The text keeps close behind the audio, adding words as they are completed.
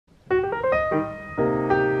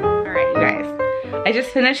I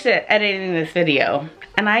just finished editing this video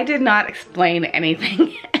and I did not explain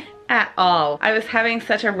anything at all. I was having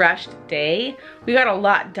such a rushed day. We got a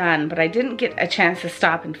lot done, but I didn't get a chance to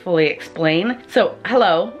stop and fully explain. So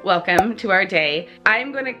hello, welcome to our day.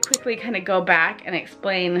 I'm gonna quickly kind of go back and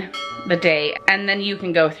explain the day, and then you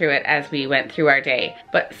can go through it as we went through our day.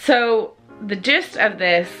 But so the gist of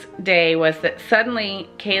this day was that suddenly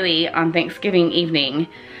Kaylee on Thanksgiving evening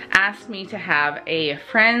asked me to have a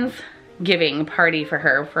Friendsgiving party for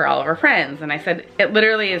her, for all of her friends. And I said, it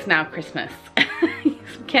literally is now Christmas.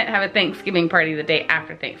 Can't have a Thanksgiving party the day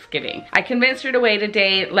after Thanksgiving. I convinced her to wait a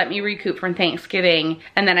day, let me recoup from Thanksgiving,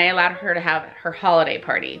 and then I allowed her to have her holiday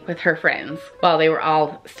party with her friends while they were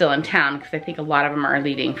all still in town, because I think a lot of them are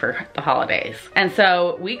leaving for the holidays. And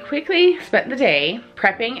so we quickly spent the day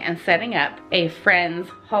prepping and setting up a friend's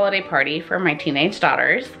holiday party for my teenage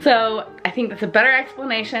daughters. So I think that's a better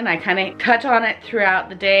explanation. I kind of touch on it throughout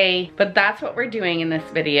the day, but that's what we're doing in this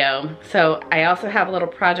video. So I also have a little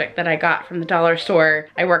project that I got from the dollar store.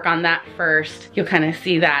 I work on that first. You'll kind of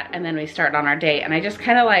see that, and then we start on our day. And I just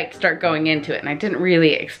kind of like start going into it, and I didn't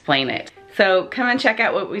really explain it. So come and check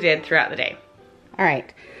out what we did throughout the day. All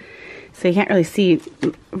right. So you can't really see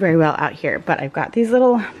very well out here, but I've got these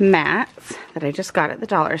little mats that I just got at the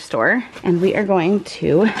dollar store, and we are going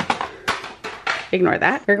to, ignore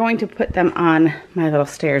that, we're going to put them on my little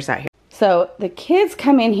stairs out here. So the kids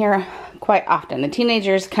come in here quite often. The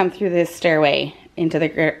teenagers come through this stairway into the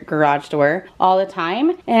garage door all the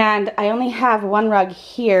time, and I only have one rug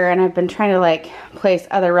here, and I've been trying to like place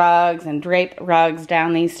other rugs and drape rugs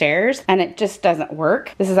down these stairs, and it just doesn't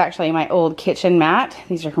work. This is actually my old kitchen mat.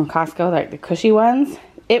 These are from Costco, like the cushy ones.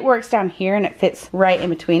 It works down here and it fits right in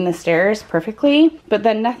between the stairs perfectly, but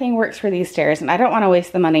then nothing works for these stairs, and I don't want to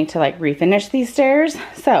waste the money to like refinish these stairs.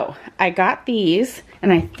 So I got these,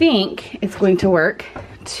 and I think it's going to work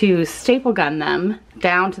to staple gun them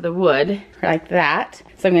down to the wood like that.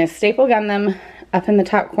 So I'm going to staple gun them up in the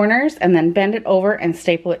top corners and then bend it over and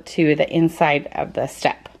staple it to the inside of the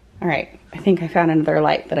step. All right, I think I found another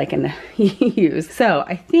light that I can use. So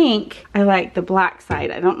I think I like the black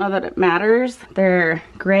side. I don't know that it matters. They're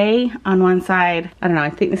gray on one side. I don't know,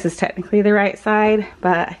 I think this is technically the right side,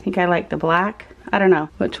 but I think I like the black. I don't know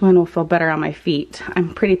which one will feel better on my feet.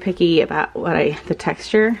 I'm pretty picky about the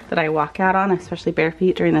texture that I walk out on, especially bare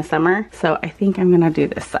feet during the summer. So I think I'm gonna do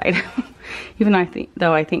this side, even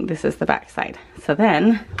though I think this is the back side. So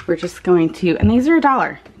then we're just going to, and these are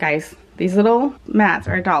 $1, guys. These little mats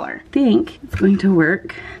are $1. I think it's going to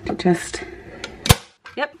work to just,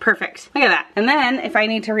 yep, perfect. Look at that. And then if I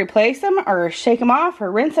need to replace them or shake them off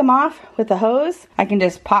or rinse them off with the hose, I can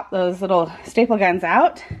just pop those little staple guns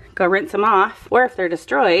out, go rinse them off, or if they're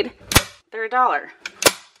destroyed, they're $1.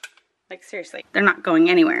 Like seriously, they're not going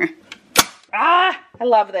anywhere. Ah, I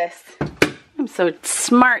love this. I'm so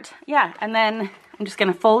smart. Yeah, and then I'm just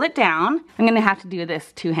gonna fold it down. I'm gonna have to do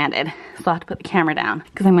this two-handed, so I'll have to put the camera down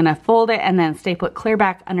because I'm gonna fold it and then staple it clear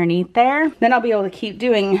back underneath there. Then I'll be able to keep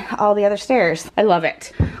doing all the other stairs. I love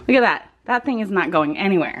it. Look at that. That thing is not going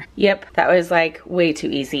anywhere. Yep, that was like way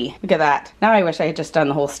too easy. Look at that. Now I wish I had just done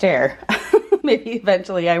the whole stair. Maybe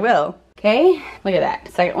eventually I will. Okay, look at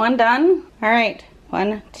that. Second one done. All right.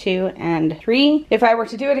 1, 2, and 3. If I were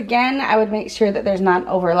to do it again, I would make sure that there's not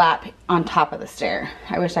overlap on top of the stair.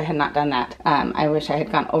 I wish I had not done that. I wish I had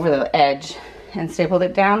gone over the edge and stapled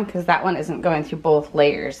it down, because that one isn't going through both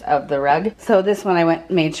layers of the rug. So this one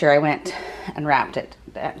made sure I went and wrapped it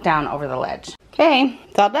down over the ledge. Okay,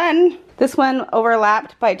 it's all done. This one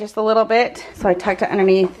overlapped by just a little bit, so I tucked it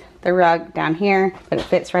underneath the rug down here, but it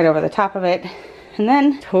fits right over the top of it. And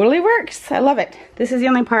then totally works. I love it. This is the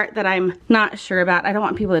only part that I'm not sure about. I don't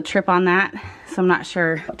want people to trip on that, so I'm not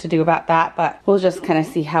sure what to do about that, but we'll just kind of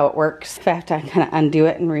see how it works. If I have to kind of undo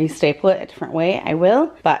it and re-staple it a different way, I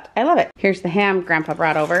will, but I love it. Here's the ham Grandpa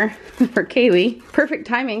brought over for Kaylee. Perfect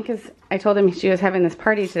timing, because I told him she was having this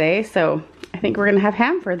party today, so I think we're gonna have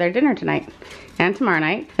ham for their dinner tonight and tomorrow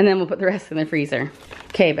night, and then we'll put the rest in the freezer.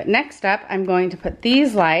 Okay, but next up, I'm going to put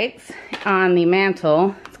these lights on the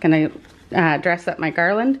mantle. It's gonna dress up my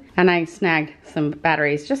garland, and I snagged some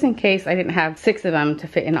batteries just in case I didn't have 6 of them to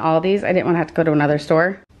fit in all these. I didn't want to have to go to another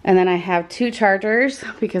store. And then I have 2 chargers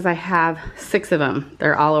because I have 6 of them.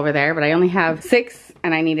 They're all over there, but I only have 6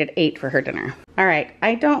 and I needed 8 for her dinner. All right,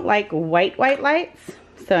 I don't like white lights,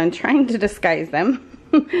 so I'm trying to disguise them.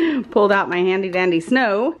 Pulled out my handy dandy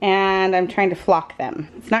snow, and I'm trying to flock them.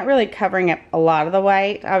 It's not really covering up a lot of the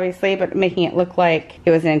white, obviously, but making it look like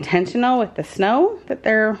it was intentional with the snow that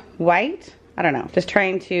they're white. I don't know, just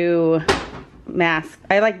trying to mask.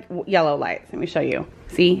 I like yellow lights. Let me show you.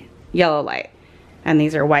 See, yellow light, and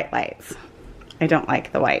these are white lights. I don't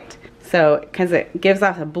like the white. So, because it gives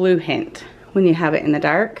off a blue hint when you have it in the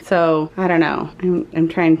dark. So, I don't know. I'm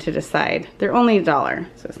trying to decide. They're only $1,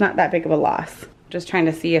 so it's not that big of a loss. Just trying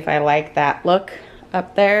to see if I like that look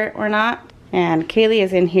up there or not. And Kaylee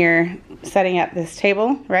is in here setting up this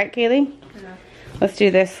table, right, Kaylee? Yeah. Let's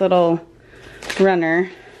do this little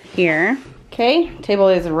runner here. Okay, table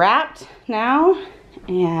is wrapped now,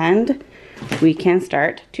 and we can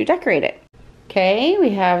start to decorate it. Okay, we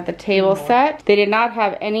have the table set. They did not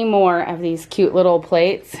have any more of these cute little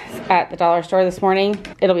plates at the dollar store this morning.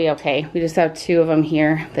 It'll be okay. We just have 2 of them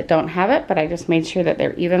here that don't have it, but I just made sure that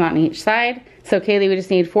they're even on each side. So Kaylee, we just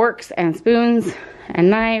need forks and spoons and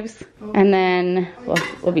knives, and then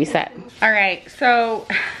we'll be set. All right, so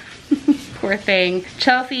poor thing.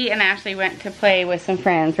 Chelsea and Ashley went to play with some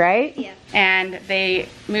friends, right? Yeah. And they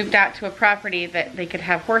moved out to a property that they could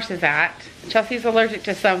have horses at. Chelsea's allergic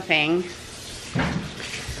to something.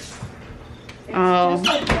 Oh,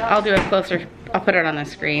 I'll do a closer, I'll put it on the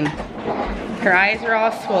screen. Her eyes are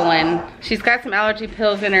all swollen. She's got some allergy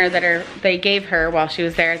pills in her that they gave her while she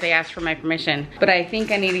was there. They asked for my permission. But I think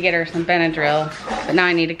I need to get her some Benadryl. But now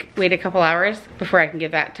I need to wait a couple hours before I can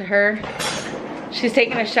give that to her. She's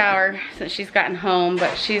taken a shower since she's gotten home,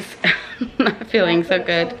 but she's not feeling so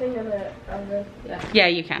good. Yeah,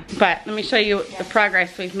 you can. But let me show you the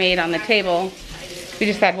progress we've made on the table. We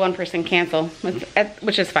just had one person cancel,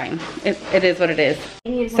 which is fine. It is what it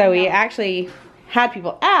is. So we actually had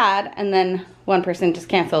people add, and then one person just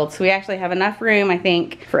canceled. So we actually have enough room, I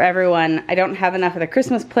think, for everyone. I don't have enough of the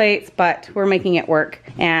Christmas plates, but we're making it work.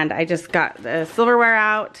 And I just got the silverware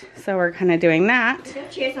out, so we're kind of doing that. We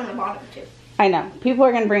have chairs on the bottom too. I know. People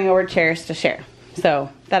are going to bring over chairs to share. So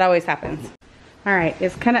that always happens. All right,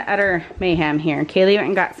 it's kind of utter mayhem here. Kaylee went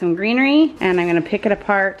and got some greenery, and I'm gonna pick it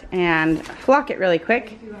apart and flock it really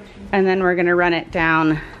quick, and then we're gonna run it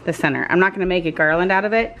down the center. I'm not gonna make a garland out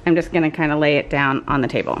of it. I'm just gonna kind of lay it down on the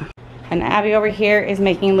table. And Abby over here is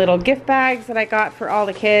making little gift bags that I got for all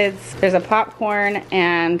the kids. There's a popcorn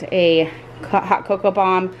and a hot cocoa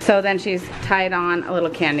bomb. So then she's tied on a little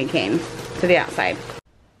candy cane to the outside.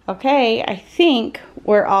 Okay, I think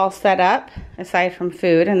we're all set up aside from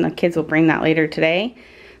food, and the kids will bring that later today.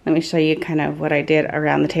 Let me show you kind of what I did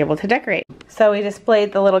around the table to decorate. So we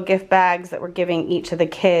displayed the little gift bags that we're giving each of the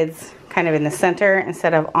kids kind of in the center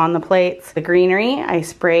instead of on the plates. The greenery I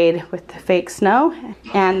sprayed with the fake snow,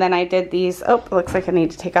 and then I did these, oh, it looks like I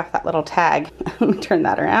need to take off that little tag. Let me turn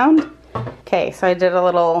that around. Okay, so I did a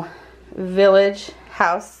little village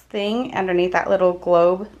house thing underneath that little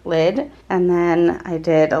globe lid, and then I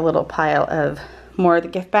did a little pile of more of the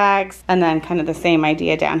gift bags, and then kind of the same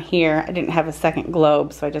idea down here. I didn't have a second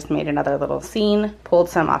globe, so I just made another little scene, pulled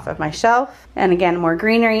some off of my shelf, and again more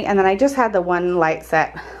greenery, and then I just had the one light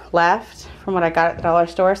set left from what I got at the dollar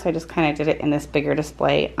store, so I just kind of did it in this bigger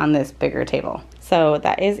display on this bigger table. So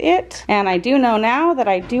that is it. And I do know now that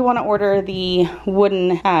I do want to order the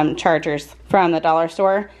wooden chargers from the dollar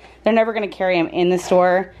store. They're never going to carry them in the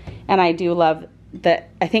store, and I do love that.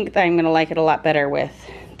 I think that I'm going to like it a lot better with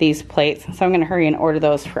these plates, so I'm going to hurry and order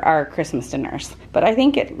those for our Christmas dinners. But I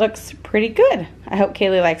think it looks pretty good. I hope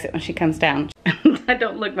Kaylee likes it when she comes down. I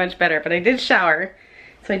don't look much better, but I did shower,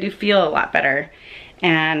 so I do feel a lot better.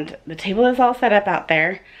 And the table is all set up out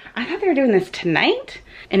there. I thought they were doing this tonight.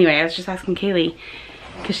 Anyway, I was just asking Kaylee,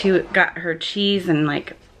 because she got her cheese and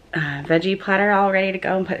like veggie platter all ready to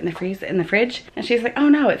go and put it in the fridge, and she's like, oh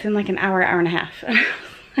no, it's in like an hour and a half.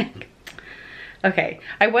 Like, okay,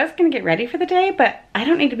 I was gonna get ready for the day, but I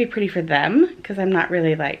don't need to be pretty for them because I'm not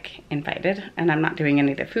really like invited, and I'm not doing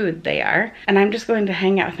any of the food. They are, and I'm just going to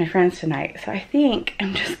hang out with my friends tonight. So I think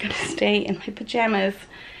I'm just gonna stay in my pajamas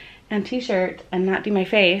and t-shirt and not do my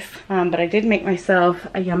face. But I did make myself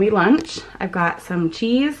a yummy lunch. I've got some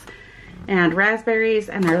cheese and raspberries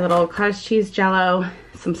and their little cottage cheese jello,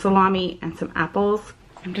 some salami, and some apples.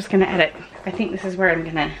 I'm just gonna edit. I think this is where I'm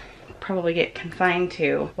gonna probably get confined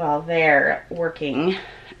to while they're working,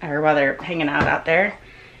 or while they're hanging out there,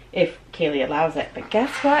 if Kaylee allows it. But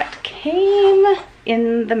guess what came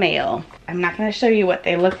in the mail? I'm not gonna show you what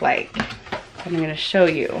they look like, but I'm gonna show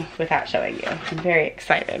you without showing you. I'm very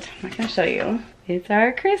excited. I'm not gonna show you. It's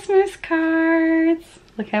our Christmas cards.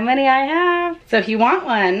 Look how many I have. So if you want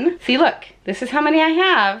one, see, look, this is how many I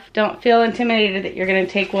have. Don't feel intimidated that you're gonna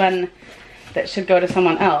take one that should go to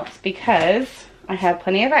someone else, because I have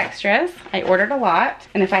plenty of extras. I ordered a lot,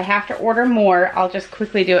 and if I have to order more, I'll just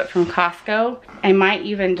quickly do it from Costco. I might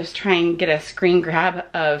even just try and get a screen grab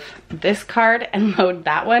of this card and load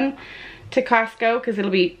that one to Costco, because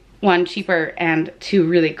it'll be one, cheaper, and two,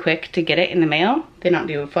 really quick to get it in the mail. They don't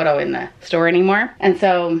do a photo in the store anymore. And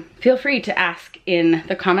so feel free to ask in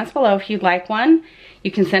the comments below if you'd like one.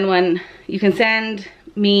 You can send one, you can send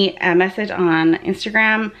me a message on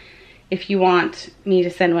Instagram. If you want me to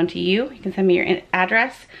send one to you, you can send me your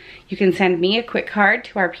address. You can send me a quick card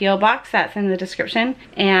to our P.O. box, that's in the description,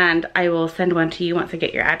 and I will send one to you once I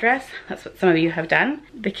get your address. That's what some of you have done.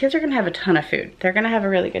 The kids are gonna have a ton of food. They're gonna have a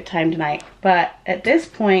really good time tonight. But at this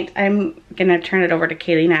point, I'm gonna turn it over to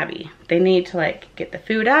Kaylee and Abby. They need to like get the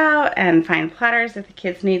food out and find platters if the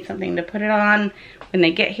kids need something to put it on when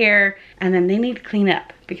they get here. And then they need to clean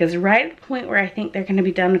up, because right at the point where I think they're gonna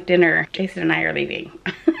be done with dinner, Jason and I are leaving.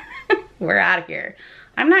 We're out of here.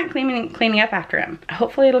 I'm not cleaning up after them.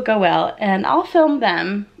 Hopefully it'll go well, and I'll film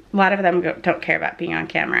them. A lot of them don't care about being on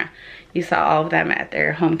camera. You saw all of them at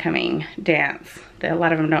their homecoming dance. A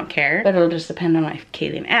lot of them don't care, but it'll just depend on if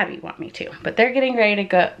Kaylee and Abby want me to. But they're getting ready to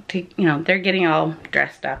go to, you know, they're getting all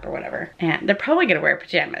dressed up or whatever. And they're probably gonna wear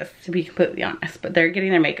pajamas, to be completely honest, but they're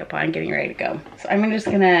getting their makeup on, getting ready to go. So I'm just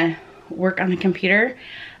gonna work on the computer.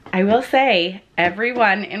 I will say,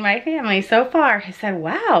 everyone in my family so far has said,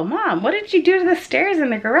 wow, Mom, what did you do to the stairs in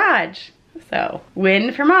the garage? So,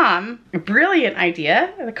 win for Mom. A brilliant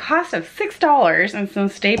idea. The cost of $6 and some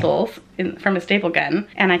staples from a staple gun.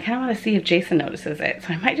 And I kind of want to see if Jason notices it. So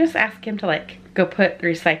I might just ask him to like go put the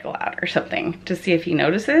recycle out or something to see if he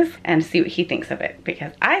notices and see what he thinks of it,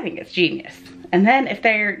 because I think it's genius. And then if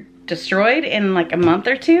they're destroyed in like a month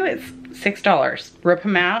or two, it's $6. Rip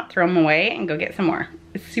them out, throw them away, and go get some more.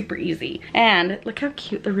 It's super easy. And look how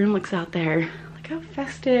cute the room looks out there. Look how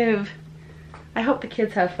festive. I hope the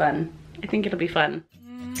kids have fun. I think it'll be fun.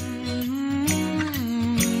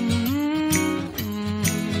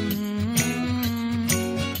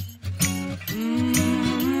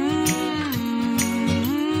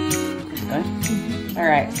 All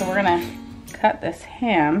right, so we're gonna cut this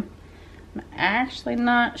ham. I'm actually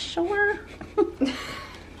not sure.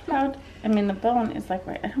 I mean, the bone is like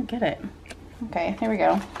right, I don't get it. Okay, here we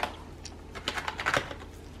go.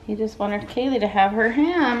 He just wanted Kaylee to have her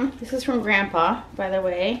ham. This is from Grandpa, by the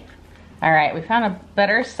way. All right, we found a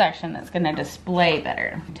better section that's gonna display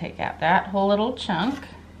better. Take out that whole little chunk.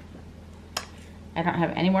 I don't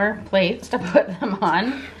have any more plates to put them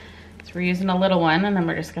on. So we're using a little one, and then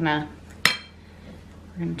we're gonna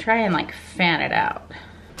try and like fan it out.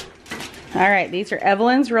 All right, these are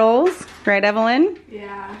Evelyn's rolls, right, Evelyn?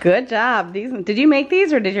 Yeah. Good job. Did you make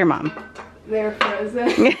these or did your mom? They're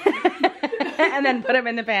frozen. And then put them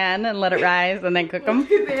in the pan and let it rise and then cook them?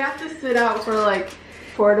 They have to sit out for like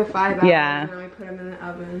 4 to 5 hours, yeah. And then we put them in the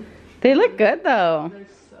oven. They look good though. They're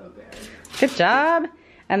so good. Good job.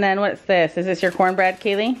 And then what's this? Is this your cornbread,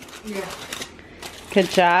 Kaylee? Yeah. Good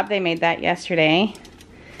job. They made that yesterday.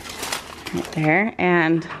 Right there.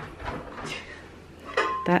 And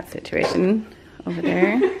that situation over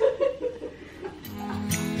there.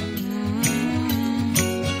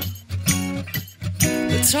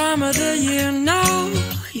 The time of the year now,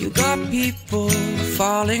 you got people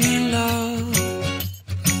falling in love.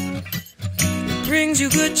 It brings you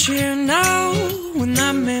good cheer now when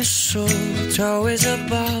that mistletoe is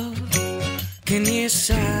above. Can you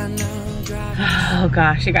Santa drive? Oh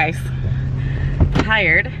gosh, you guys.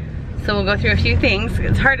 Tired. So we'll go through a few things.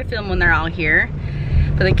 It's hard to film when they're all here.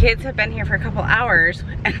 But the kids have been here for a couple hours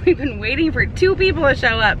and we've been waiting for 2 people to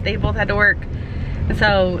show up. They both had to work. And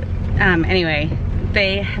so anyway,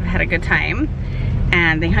 they have had a good time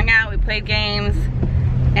and they hung out, we played games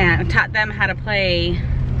and taught them how to play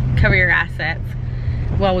cover your assets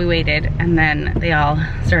while we waited, and then they all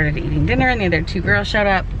started eating dinner and the other 2 girls showed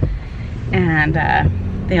up and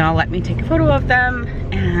they all let me take a photo of them,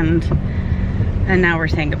 and now we're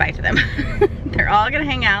saying goodbye to them. They're all gonna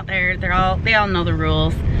hang out there. They all know the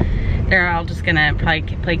rules. They're all just gonna probably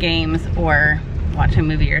play games or watch a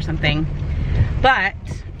movie or something. But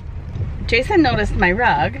Jason noticed my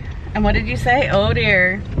rug, and what did you say? Oh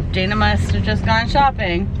dear, Dayna must have just gone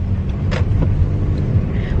shopping.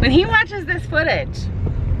 When he watches this footage,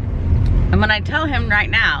 and when I tell him right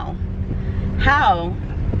now how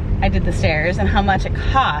I did the stairs and how much it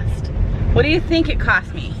cost, what do you think it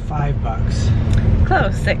cost me? $5.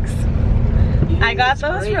 Close, 6. I got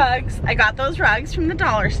those rugs. I got those rugs from the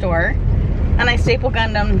dollar store, and I staple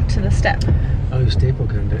gunned them to the step. Oh, you staple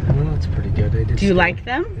gunned it. Well, that's pretty good. They did. Do you like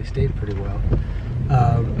them? They stayed pretty well.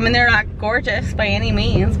 I mean, they're not gorgeous by any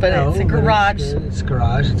means, but no, it's a garage. It's a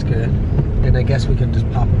garage. It's good. And I guess we could just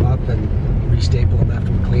pop them up and restaple them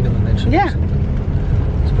after we clean them eventually. Yeah. Or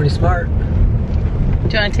something. It's pretty smart.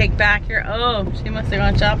 Do you want to take back your? Oh, she must have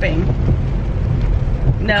gone shopping.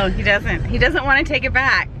 No, he doesn't. He doesn't want to take it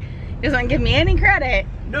back. He doesn't give me any credit.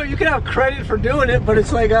 No, you can have credit for doing it, but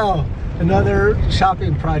it's like, oh, another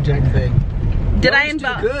shopping project thing. Did I do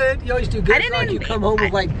good? You always do good. I didn't. Like you come home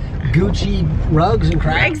with like Gucci rugs and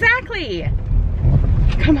crap. Exactly.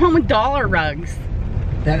 Come home with dollar rugs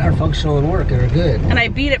that are functional and work and are good. And I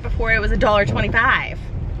beat it before it was $1.25.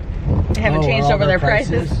 They haven't changed over their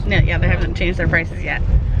prices. No, yeah, they haven't changed their prices yet.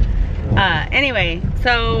 Anyway,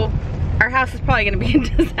 so our house is probably going to be a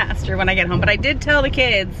disaster when I get home. But I did tell the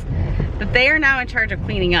kids that they are now in charge of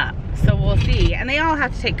cleaning up. So we'll see. And they all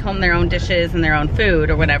have to take home their own dishes and their own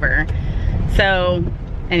food or whatever. So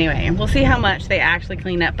anyway, we'll see how much they actually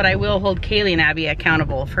clean up. But I will hold Kaylee and Abby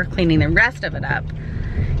accountable for cleaning the rest of it up.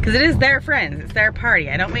 Because it is their friends, it's their party.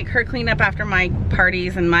 I don't make her clean up after my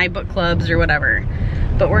parties and my book clubs or whatever.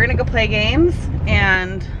 But we're gonna go play games,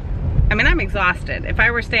 and I mean, I'm exhausted. If I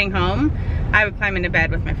were staying home, I would climb into bed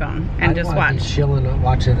with my phone and just watch. I'd be chilling,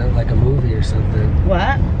 watching like a movie or something.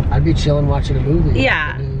 What? I'd be chilling watching a movie.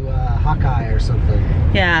 Yeah. Hawkeye or something.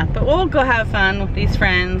 Yeah, but we'll go have fun with these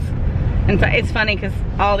friends. And it's funny because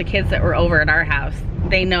all the kids that were over at our house,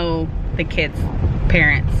 they know the kids'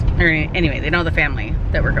 parents, or anyway, they know the family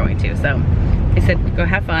that we're going to. So they said go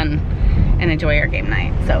have fun and enjoy our game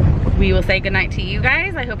night. So we will say goodnight to you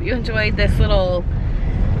guys. I hope you enjoyed this little,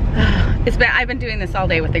 I've been doing this all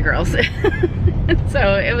day with the girls.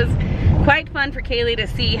 So it was quite fun for Kaylee to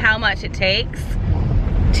see how much it takes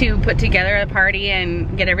to put together a party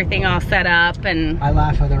and get everything all set up. And I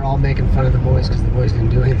laugh how they're all making fun of the boys because the boys didn't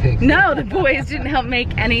do anything. No, the boys didn't help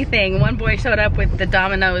make anything. One boy showed up with the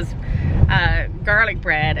Domino's garlic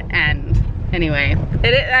bread, and anyway,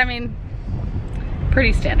 I mean,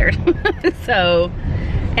 pretty standard. So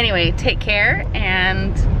anyway, take care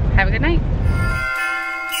and have a good night.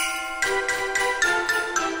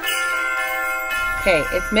 Okay,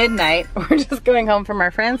 it's midnight. We're just going home from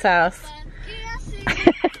our friend's house.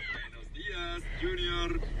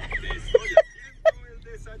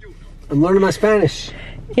 I'm learning my Spanish.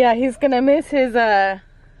 Yeah, he's gonna miss his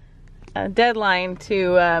deadline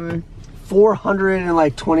to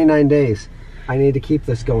 429 days. I need to keep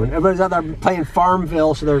this going. Everybody's out there playing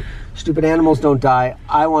Farmville so their stupid animals don't die.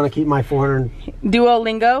 I want to keep my 400.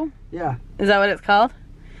 Duolingo? Yeah. Is that what it's called?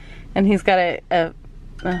 And he's got a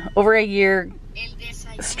over a year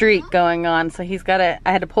streak going on, so he's got I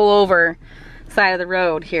had to pull over side of the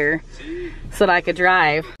road here so that I could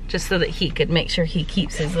drive, just so that he could make sure he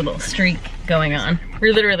keeps his little streak going on.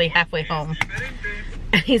 We're literally halfway home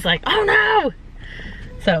and he's like, oh no.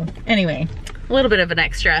 So anyway, a little bit of an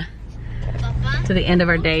extra to the end of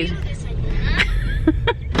our day.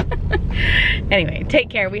 Anyway, take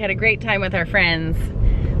care. We had a great time with our friends.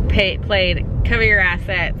 Played Cover Your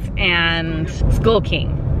Assets and Skull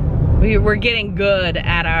King. We were getting good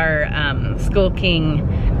at our Skull King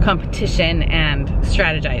competition and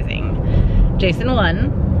strategizing. Jason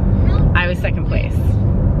won. I was second place.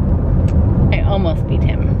 I almost beat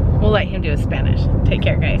him. We'll let him do his Spanish. Take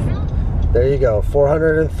care, guys. There you go,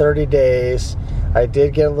 430 days. I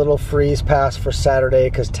did get a little freeze pass for Saturday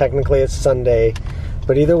because technically it's Sunday.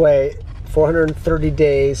 But either way, 430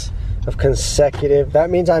 days of consecutive. That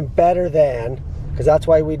means I'm better than, because that's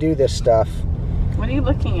why we do this stuff. What are you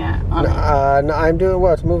looking at? I'm doing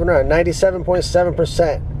what? It's moving around.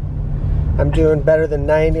 97.7%. I'm doing better than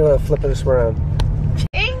 90. We'll flip this around.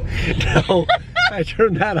 No, I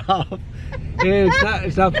turned that off.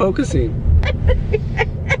 It's not focusing.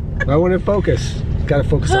 I want to focus. Gotta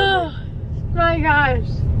focus on it. My gosh.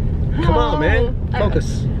 Come on, man.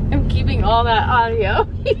 Focus. I'm keeping all that audio.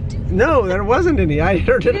 No, there wasn't any. I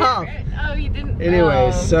turned it off. Oh, you didn't?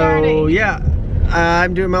 Anyway, so yeah.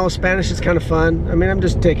 I'm doing my own Spanish. It's kind of fun. I mean, I'm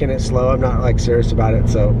just taking it slow. I'm not like serious about it.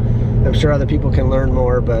 So I'm sure other people can learn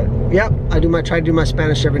more. But yep, I try to do my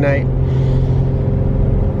Spanish every night.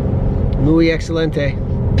 Muy excelente.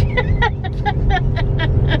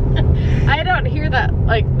 I don't hear that,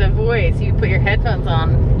 like the voice. You put your headphones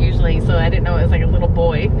on usually, so I didn't know it was like a little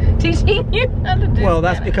boy teaching you how to do Well,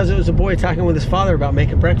 that's because it was a boy talking with his father about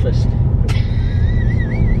making breakfast.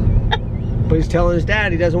 But he's telling his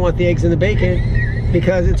dad he doesn't want the eggs and the bacon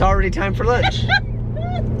because it's already time for lunch. I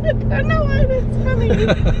don't know why that's funny.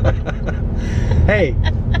 Hey,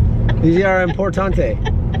 these are importante.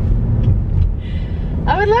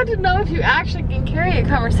 I would love to know if you actually can carry a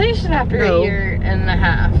conversation after a year and a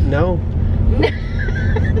half. No.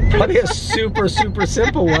 Probably a super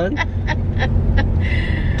simple one.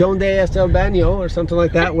 Donde está el baño or something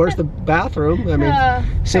like that. Where's the bathroom? I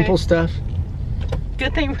mean, simple stuff.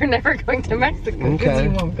 Good thing we're never going to Mexico because you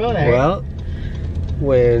won't go there. Well,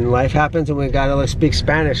 when life happens and we gotta speak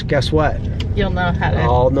Spanish, guess what? You'll know how to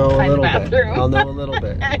I'll know a find little the bit. bathroom. I'll know a little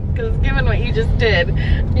bit. Because given what you just did,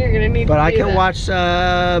 you're gonna need But to I do can that.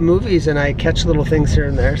 watch movies and I catch little things here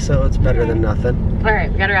and there, so it's better than nothing. All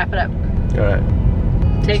right, we gotta wrap it up. All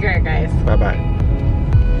right. Take care, guys. Bye-bye.